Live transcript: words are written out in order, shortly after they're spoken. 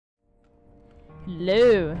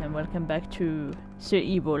Hello and welcome back to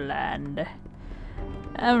Evoland.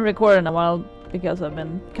 I haven't recorded in a while because I've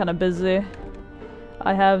been kind of busy.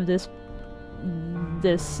 I have this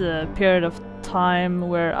period of time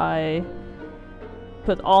where I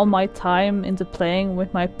put all my time into playing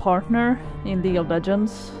with my partner in League of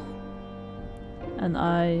Legends, and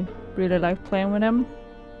I really like playing with him.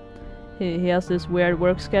 He has this weird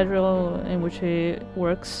work schedule in which he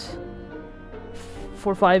works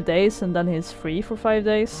for 5 days and then he's free for 5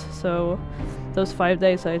 days, so those 5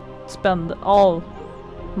 days I spend all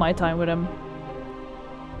my time with him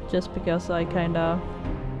just because I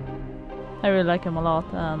really like him a lot.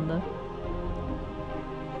 And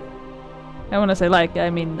and when I say like, I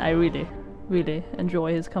mean I really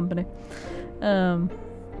enjoy his company.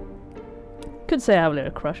 Could say I have a little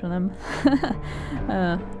crush on him.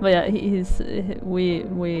 But yeah,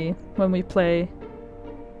 when we play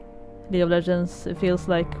League of Legends, it feels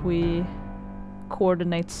like we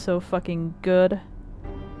coordinate so fucking good,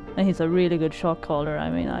 and he's a really good shot caller. I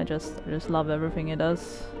mean, I just love everything he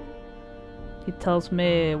does. He tells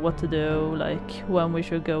me what to do, like when we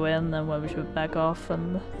should go in and when we should back off,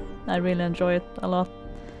 and I really enjoy it a lot.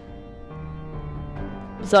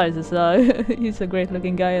 Besides, he's a great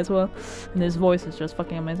looking guy as well, and his voice is just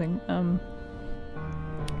fucking amazing.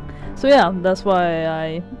 So yeah, that's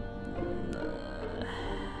why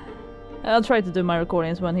I'll try to do my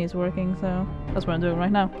recordings when he's working, so that's what I'm doing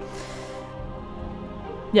right now.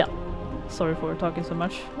 Yeah, sorry for talking so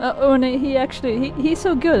much. Oh, and he's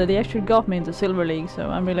so good that he actually got me into Silver League, so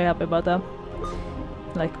I'm really happy about that.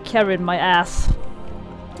 Like, carried my ass,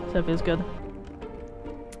 so it feels good.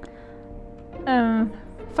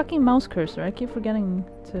 Fucking mouse cursor, I keep forgetting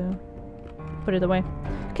to put it away.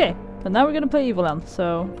 Okay, but now we're gonna play Evoland,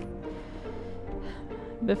 so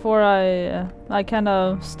before I kind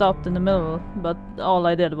of stopped in the middle, but all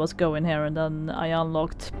I did was go in here and then I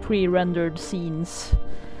unlocked pre-rendered scenes,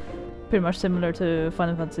 pretty much similar to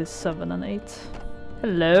Final Fantasy 7 and 8.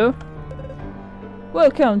 Hello!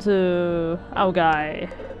 Welcome to Aogai!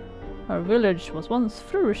 Our village was once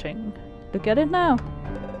flourishing. Look at it now!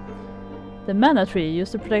 The mana tree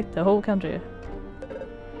used to protect the whole country.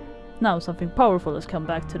 Now something powerful has come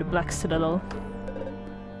back to the Black Citadel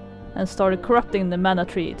and started corrupting the mana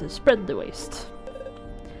tree to spread the waste.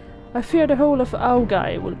 I fear the whole of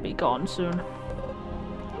Aogai will be gone soon.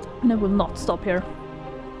 And it will not stop here.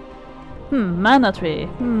 Mana tree.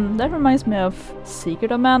 That reminds me of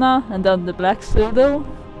Secret of Mana, and then the Black Citadel.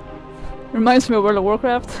 Reminds me of World of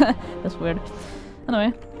Warcraft. That's weird.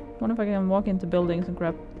 Anyway, wonder if I can walk into buildings and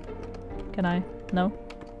crap. Can I? No?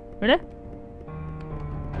 Really?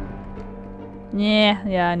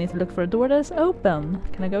 Yeah, I need to look for a door that is open.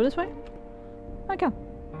 Can I go this way? I can.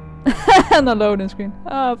 And a loading screen.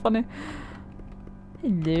 Ah, funny.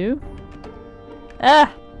 Hello.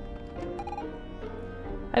 Ah!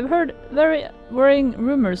 I've heard very worrying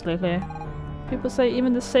rumors lately. People say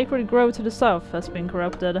even the sacred grove to the south has been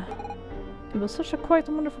corrupted. It was such a quiet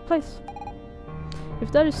and wonderful place.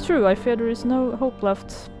 If that is true, I fear there is no hope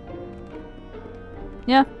left.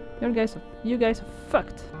 Yeah, you guys are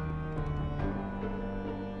fucked.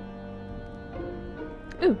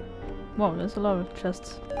 Ooh! Wow, there's a lot of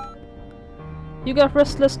chests. You got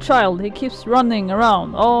restless child, he keeps running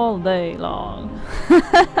around all day long.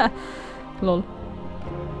 Lol.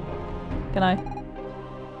 Can I?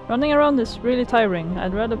 Running around is really tiring.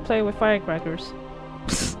 I'd rather play with firecrackers.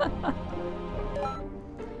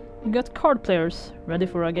 You got card players. Ready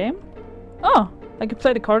for a game? Oh! I can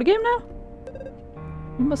play the card game now?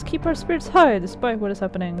 We must keep our spirits high despite what is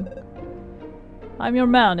happening. I'm your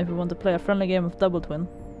man if you want to play a friendly game of Double Twin.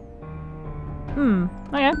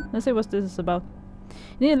 Okay, let's see what this is about.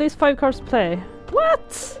 You need at least 5 cards to play.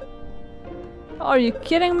 What? Are you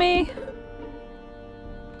kidding me?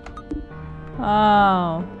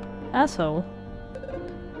 Oh, asshole.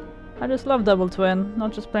 I just love Double Twin,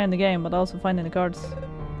 not just playing the game, but also finding the cards.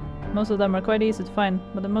 Most of them are quite easy to find,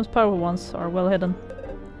 but the most powerful ones are well hidden.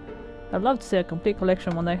 I'd love to see a complete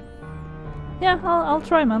collection one day. Yeah, I'll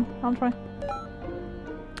try, man. I'll try.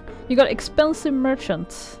 You got expensive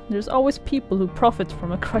merchants. There's always people who profit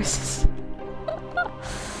from a crisis.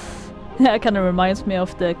 Yeah, it kind of reminds me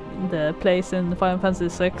of the place in Final Fantasy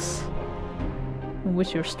 6 in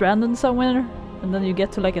which you're stranded somewhere, and then you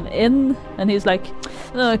get to like an inn, and he's like,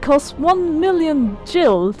 it costs 1 million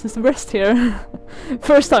Jill to rest here.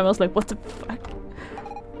 First time I was like, what the fuck?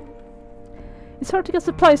 It's hard to get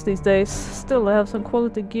supplies these days. Still, I have some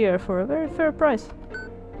quality gear for a very fair price.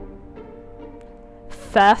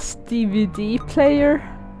 Fast DVD player?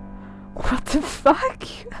 What the fuck?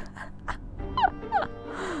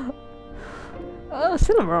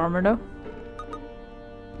 Silver armor though.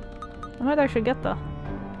 I might actually get that.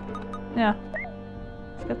 Yeah.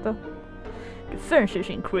 Let's get that. Defense is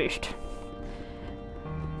increased.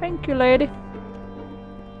 Thank you, lady.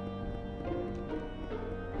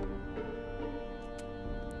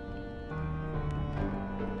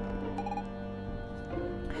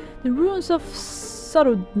 The ruins of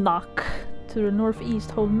Sarudnak to the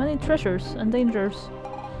northeast hold many treasures and dangers.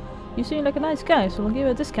 You seem like a nice guy, so we'll give you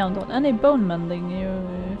a discount on any bone mending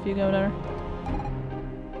if you go there.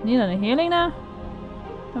 Need any healing now?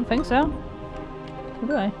 Don't think so. Or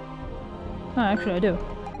do I? Oh, actually I do.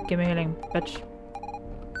 Give me healing, bitch.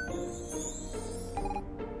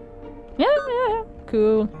 Yeah.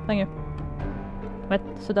 Cool. Thank you. Wait,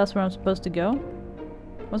 so that's where I'm supposed to go?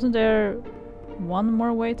 Wasn't there one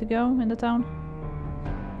more way to go in the town?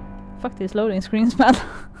 Fuck these loading screens, man.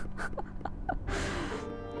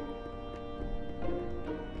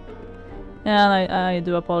 And I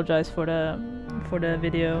do apologize for the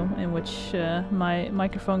video in which my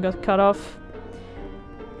microphone got cut off.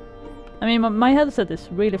 I mean, my headset is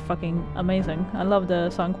really fucking amazing. I love the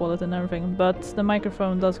sound quality and everything, but the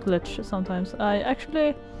microphone does glitch sometimes. I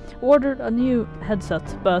actually ordered a new headset,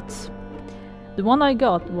 but the one I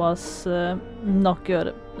got was not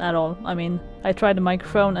good at all. I mean, I tried the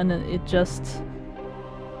microphone and it just...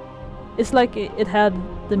 It's like it had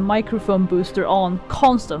the microphone booster on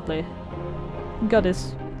constantly. Got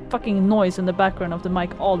this fucking noise in the background of the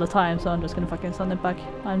mic all the time, so I'm just gonna fucking send it back.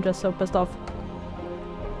 I'm just so pissed off.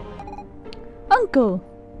 Uncle!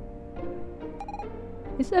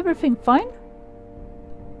 Is everything fine?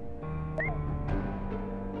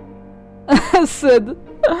 Sid!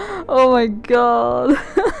 Oh my god!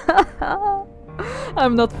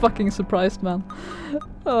 I'm not fucking surprised, man.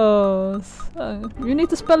 Oh, you need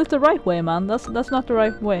to spell it the right way, man. That's not the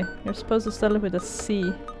right way. You're supposed to spell it with a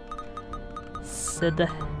C. Sid.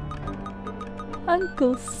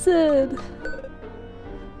 Uncle Sid!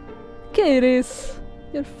 Katie's!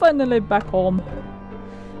 You're finally back home.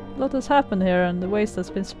 A lot has happened here and the waste has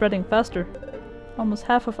been spreading faster. Almost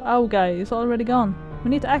half of Aogai is already gone. We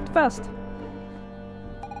need to act fast.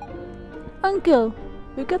 Uncle!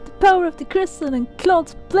 We got the power of the crystal and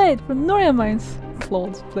Claude's blade from Noria mines.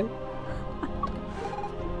 Claude's blade.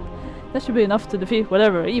 That should be enough to defeat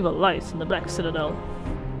whatever evil lies in the Black Citadel.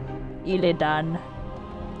 Illidan.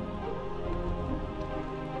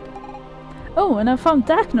 Oh, and I found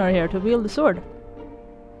Daknar here to wield the sword.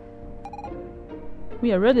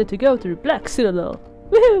 We are ready to go to the Black Citadel.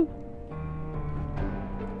 Woohoo!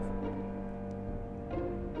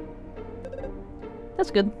 That's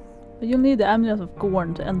good. But you'll need the Amulet of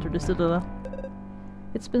Gorn to enter the Citadel.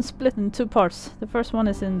 It's been split in two parts. The first one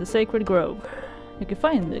is in the Sacred Grove. You can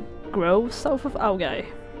find the grove south of Aogai.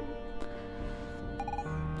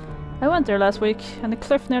 I went there last week, and the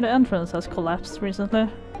cliff near the entrance has collapsed recently.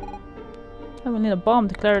 I will need a bomb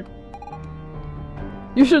to clear it.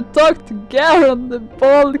 You should talk to Garen, the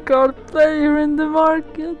bald card player in the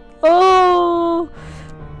market. Oh!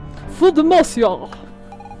 For the Mosya!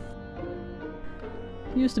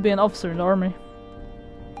 He used to be an officer in the army.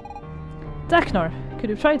 Daknar, could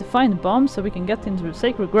you try to find the bomb so we can get into the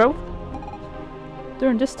Sacred Grove?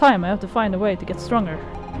 During this time I have to find a way to get stronger.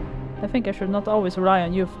 I think I should not always rely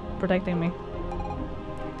on you protecting me.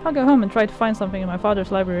 I'll go home and try to find something in my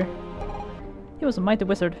father's library. He was a mighty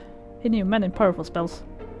wizard. He knew many powerful spells.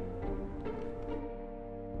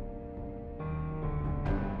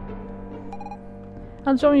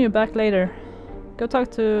 I'll join you back later. Go talk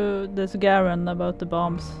to this Garen about the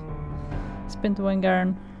bombs. Spin to win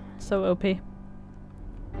Garen. So OP.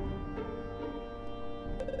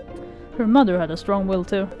 Her mother had a strong will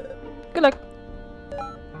too. Good luck!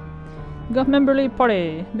 Got memberly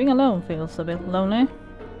party. Being alone feels a bit lonely.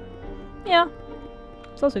 Yeah.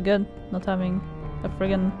 It's also good not having a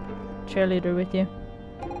friggin' cheerleader with you.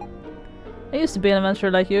 I used to be an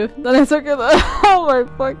adventurer like you, then I took it. Oh my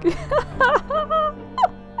fucking.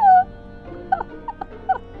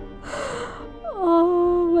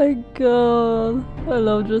 Oh my god. I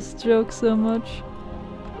love this joke so much.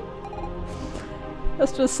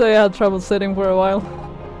 Let's just say I had trouble sitting for a while.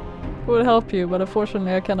 It would help you, but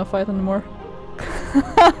unfortunately I cannot fight anymore.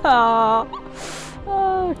 Ah,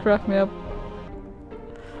 crack me up.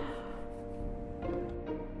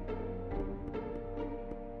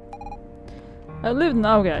 I've lived in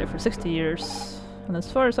Aogai for 60 years, and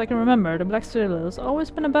as far as I can remember, the Black Citadel has always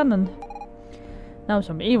been abandoned. Now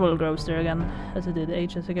some evil grows there again, as it did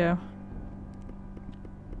ages ago.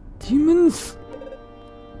 Demons!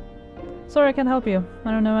 Sorry I can't help you. I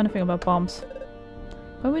don't know anything about bombs.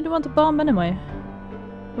 Why would you want a bomb anyway?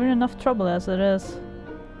 We're in enough trouble as it is.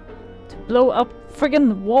 To blow up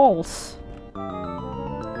friggin' walls!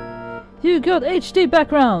 You got HD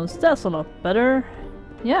backgrounds! That's a lot better.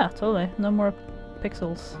 Yeah, totally. No more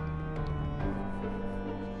pixels.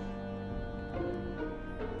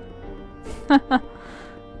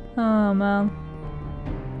 Oh man.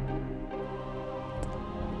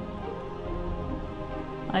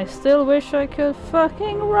 I still wish I could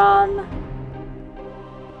fucking run.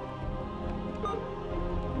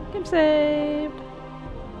 Game saved.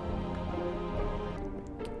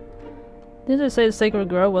 Did I say the Sacred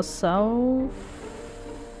Grove was south?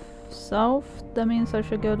 South? That means I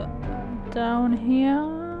should go down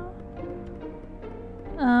here.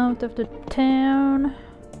 Out of the town.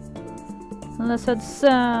 And let's head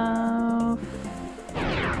south.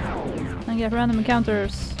 And get random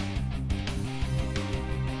encounters.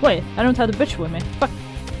 Wait, I don't have the bitch with me. Fuck.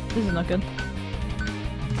 This is not good.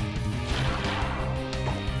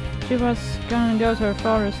 She was gonna go to her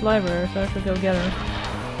father's library, so I should go get her.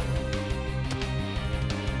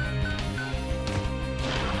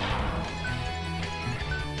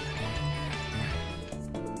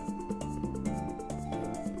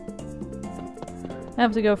 I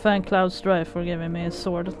have to go thank Cloud Strife for giving me a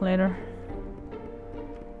sword later.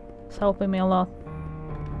 It's helping me a lot.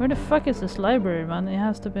 Where the fuck is this library, man? It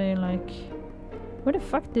has to be like... Where the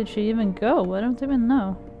fuck did she even go? I don't even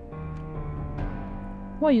know.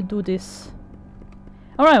 Why you do this?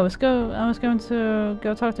 Alright, I was going to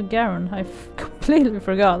go talk to Garen. I completely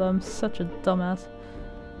forgot. I'm such a dumbass.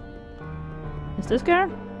 Is this Garen?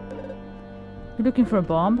 You're looking for a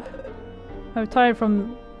bomb? I retired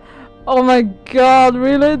from... Oh my god,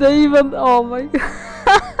 really? They even... Oh my god.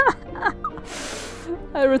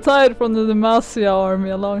 I retired from the Demacia army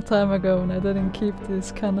a long time ago and I didn't keep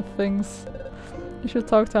these kind of things. You should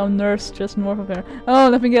talk to our nurse just north of here. Oh,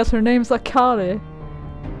 let me guess, her name's Akari.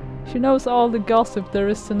 She knows all the gossip there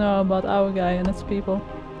is to know about Aogai and its people.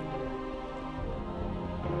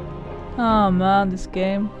 Oh man, this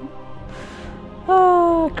game.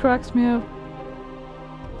 Oh, it cracks me up.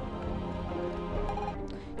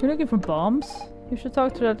 You're looking for bombs? You should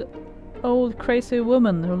talk to that old crazy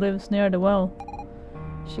woman who lives near the well.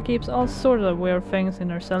 She keeps all sorts of weird things in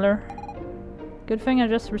her cellar. Good thing I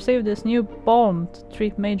just received this new bomb to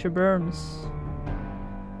treat major burns.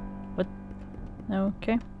 What?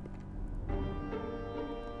 Okay.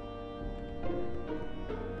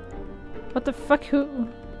 What the fuck? Who?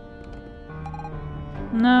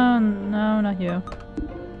 No, no, not you.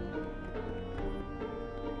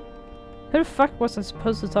 Who the fuck was I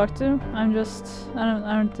supposed to talk to?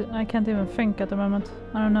 I can't even think at the moment.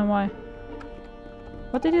 I don't know why.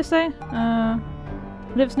 What did you say?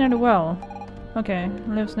 Lives near the well. Okay,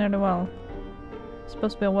 lives near the well.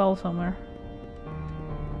 Supposed to be a well somewhere.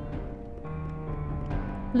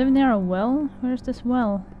 Live near a well? Where's this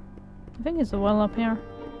well? I think it's a well up here.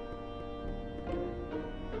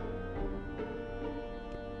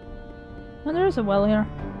 Oh, there is a well here.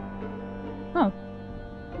 Oh.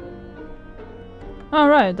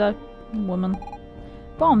 Alright, that woman.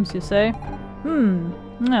 Bombs, you say?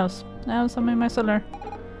 Yes. I have some in my cellar.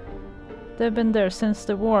 They've been there since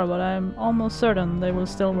the war, but I'm almost certain they will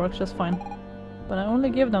still work just fine. But I only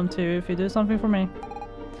give them to you if you do something for me.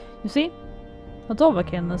 You see? A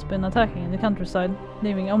Dovahkiin has been attacking in the countryside,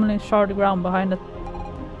 leaving only charred ground behind it.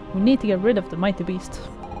 We need to get rid of the mighty beast.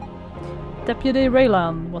 Deputy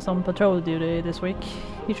Rayland was on patrol duty this week.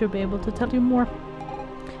 He should be able to tell you more.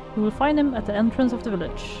 You will find him at the entrance of the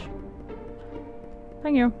village.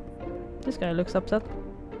 Thank you. This guy looks upset.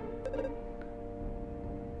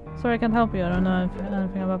 Sorry, I can't help you. I don't know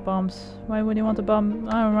anything about bombs. Why would you want a bomb?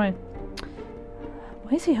 Oh, right.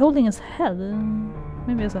 Why is he holding his head?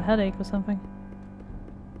 Maybe he has a headache or something.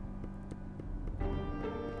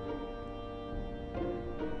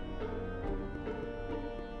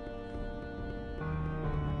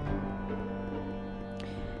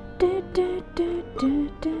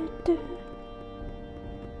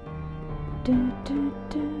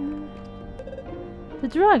 The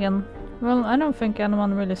dragon? Well, I don't think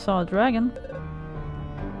anyone really saw a dragon.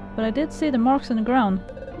 But I did see the marks in the ground.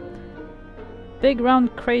 Big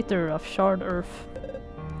round crater of charred earth.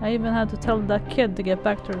 I even had to tell that kid to get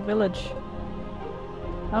back to the village.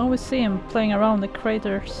 I always see him playing around the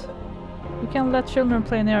craters. You can't let children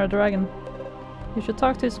play near a dragon. You should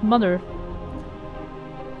talk to his mother.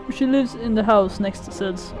 She lives in the house next to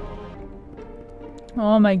Sid's.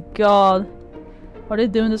 Oh my god. Are they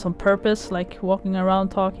doing this on purpose? Like walking around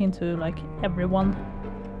talking to like everyone?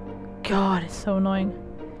 God, it's so annoying.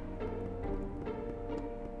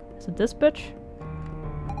 Is it this bitch?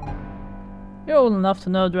 You're old enough to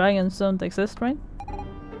know dragons don't exist, right?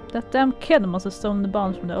 That damn kid must have stolen the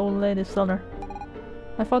bombs from the old lady's cellar.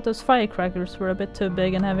 I thought those firecrackers were a bit too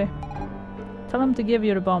big and heavy. Tell them to give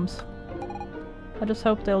you the bombs. I just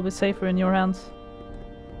hope they'll be safer in your hands.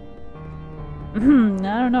 I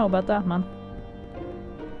don't know about that, man.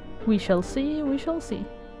 We shall see, we shall see.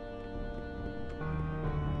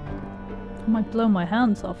 I might blow my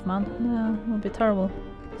hands off, man. Yeah, it would be terrible.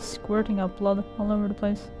 Squirting out blood all over the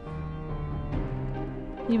place.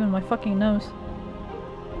 Even my fucking nose.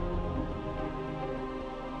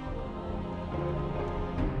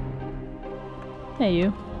 Hey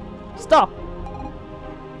you. Stop!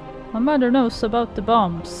 My mother knows about the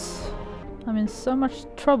bombs. I'm in so much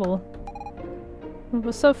trouble. It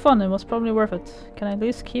was so fun, it was probably worth it. Can I at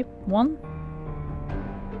least keep one?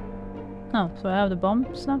 Oh, so I have the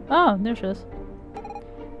bombs now? Oh, there she is.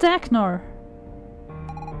 Daknar!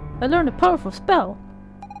 I learned a powerful spell!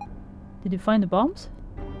 Did you find the bombs?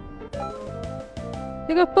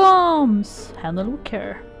 You got bombs! Handle with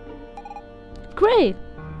care. Great!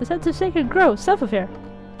 Let's head to Sacred Grove, south of here.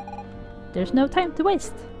 There's no time to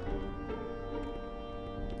waste.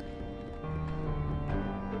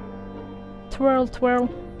 Twirl, twirl.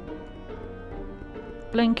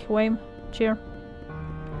 Blink, wave, cheer.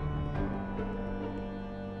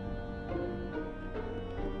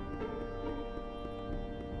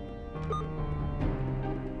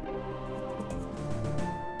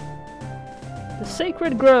 The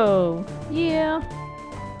Sacred Grove. Yeah.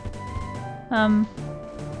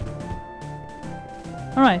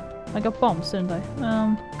 Alright, I got bombs, didn't I?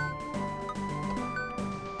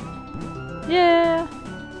 Yeah.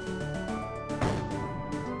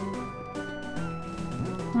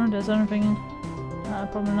 Oh, there's anything?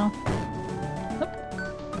 Probably not. Nope.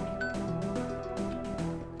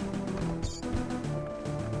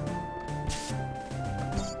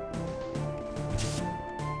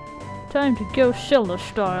 Time to go Sheldon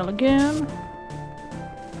style again.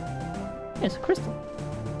 It's a crystal.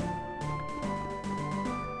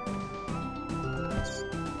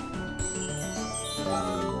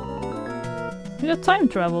 We got time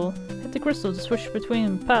travel. Hit the crystal to switch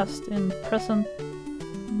between past and present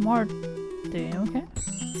Marty. Okay.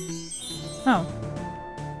 Oh.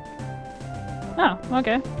 Oh,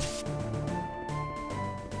 okay.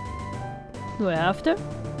 Do I have to?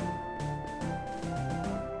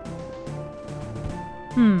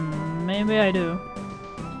 Maybe I do.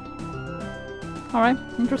 Alright,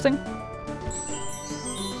 interesting.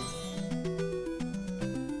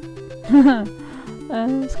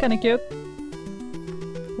 It's kinda cute.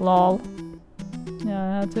 Lol. Yeah,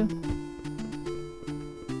 I had to.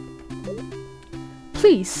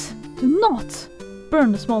 Please, do not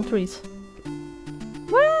burn the small trees.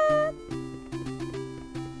 What?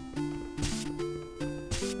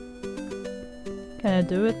 Can I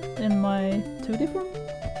do it in my 2D form?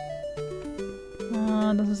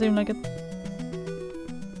 Doesn't seem like it.